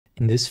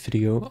In this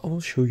video, I will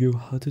show you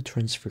how to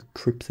transfer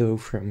crypto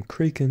from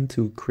Kraken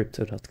to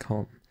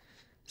Crypto.com.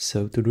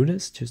 So to do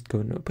this, just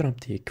go and open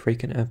up the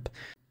Kraken app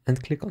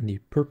and click on the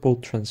purple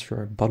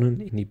transfer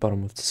button in the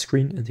bottom of the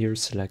screen, and here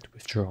select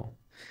withdraw.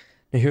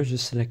 Now here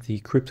just select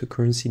the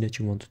cryptocurrency that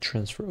you want to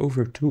transfer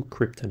over to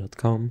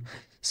Crypto.com.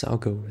 So I'll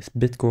go with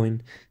Bitcoin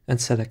and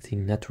select the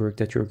network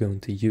that you're going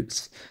to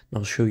use. And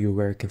I'll show you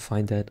where you can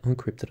find that on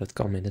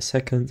Crypto.com in a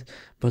second,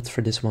 but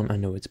for this one I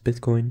know it's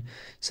Bitcoin.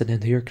 So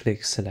then here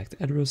click select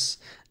address,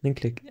 then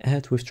click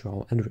add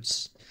withdrawal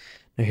address.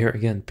 Now here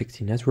again pick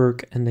the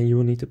network, and then you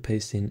will need to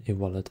paste in a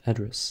wallet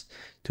address.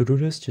 To do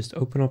this, just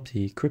open up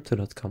the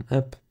Crypto.com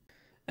app,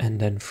 and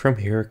then from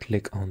here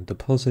click on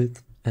deposit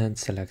and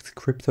select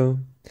crypto.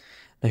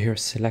 Now here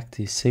select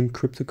the same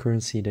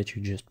cryptocurrency that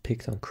you just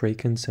picked on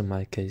Kraken, so in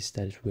my case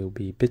that will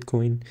be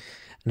Bitcoin.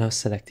 Now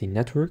select the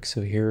network,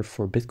 so here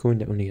for Bitcoin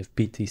they only have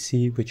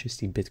BTC, which is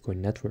the Bitcoin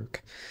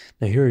network.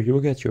 Now here you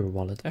will get your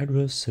wallet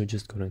address, so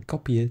just go and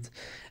copy it,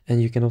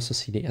 and you can also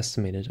see the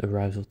estimated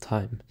arrival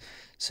time.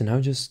 So now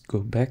just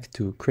go back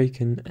to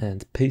Kraken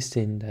and paste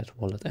in that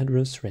wallet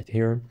address right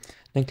here,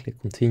 then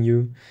click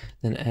continue,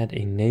 then add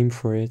a name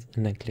for it,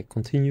 and then click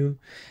continue,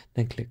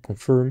 then click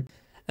confirm.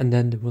 And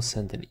then they will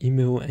send an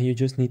email, and you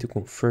just need to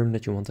confirm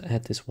that you want to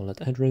add this wallet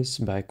address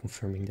by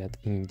confirming that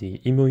in the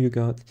email you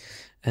got.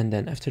 And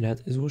then after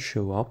that it will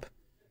show up.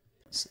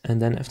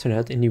 And then after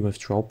that in the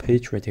withdrawal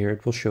page right here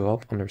it will show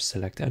up under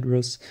select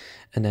address,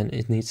 and then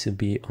it needs to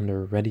be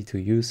under ready to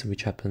use,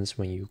 which happens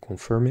when you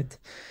confirm it.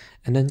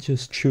 And then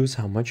just choose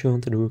how much you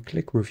want to do,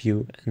 click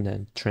review, and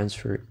then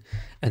transfer,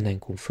 and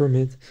then confirm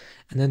it.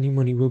 And then the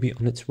money will be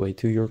on its way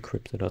to your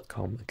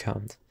Crypto.com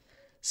account.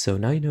 So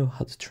now you know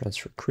how to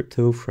transfer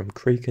crypto from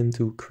Kraken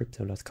to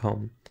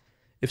Crypto.com.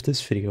 If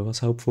this video was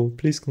helpful,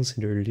 please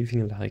consider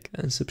leaving a like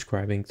and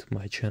subscribing to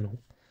my channel.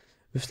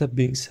 With that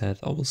being said,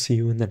 I will see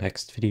you in the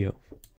next video.